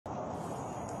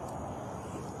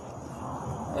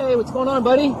Hey, what's going on,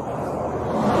 buddy?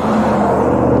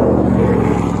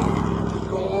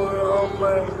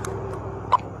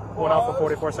 Going off of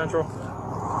 44 Central.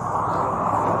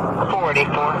 44.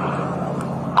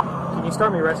 Can you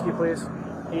start me rescue, please?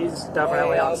 He's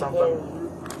definitely on something.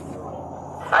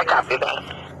 I copy that.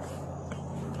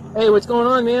 Hey, what's going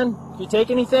on, man? You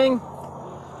take anything?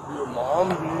 Your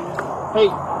mom, Hey,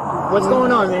 what's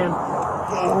going on, man?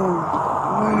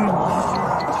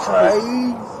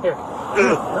 Here. Hey,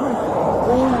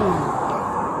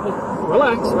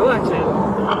 relax, man.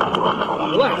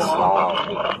 Relax.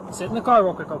 Sit in the car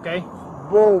real quick, okay?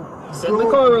 Sit in the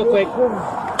car real quick.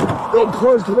 Don't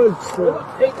close the window.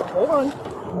 Hey, hold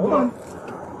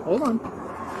on.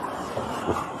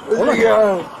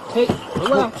 Hey,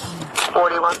 relax.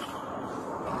 41.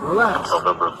 Relax.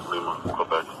 November, Lima,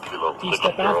 Quebec, Kilo. Can you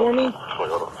step back for me?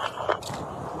 Toyota.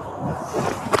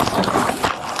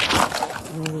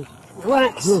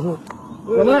 Relax.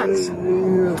 Relax.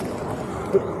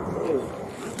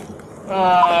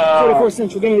 44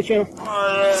 Central, give me the channel.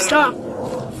 Stop.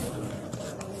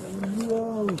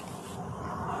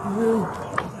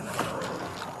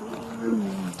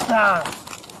 Ah.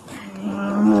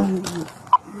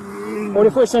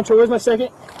 44 Central, where's my second?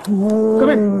 Come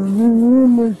here.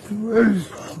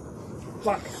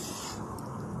 Fuck.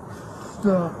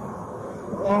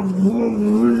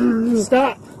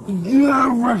 Stop. Stop. Give me your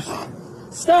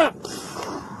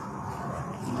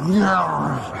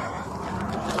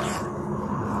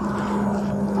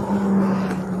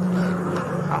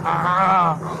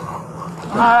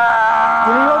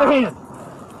other hand.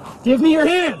 Give me your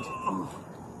hand.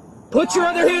 Put your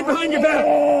other hand behind your back.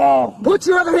 Put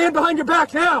your other hand behind your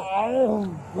back now.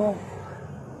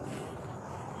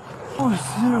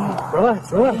 Relax.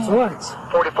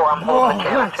 44, I'm holding the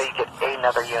channel until you get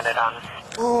another unit on.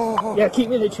 Yeah, keep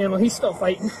me the channel. He's still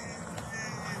fighting.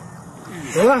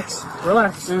 Relax.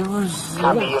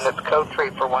 Copy units code 3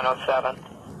 for 107.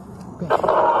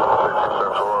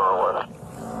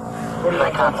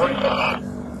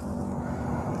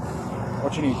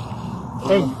 What you need?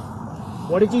 Hey,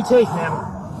 what did you take, man?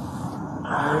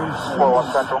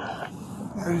 41 Central.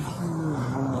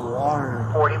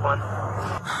 41.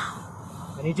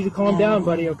 I need you to calm down,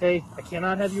 buddy, okay? I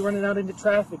cannot have you running out into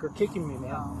traffic or kicking me,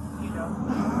 man. You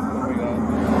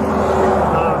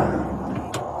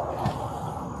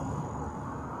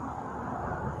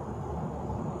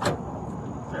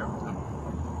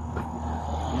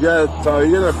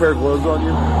got a pair of gloves on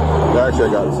you? Actually,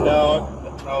 I got some. No,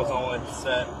 that was only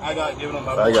set. I got given them.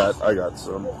 I got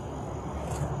some.